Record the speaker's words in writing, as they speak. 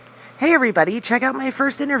Hey everybody, check out my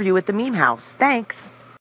first interview with the Meme House. Thanks.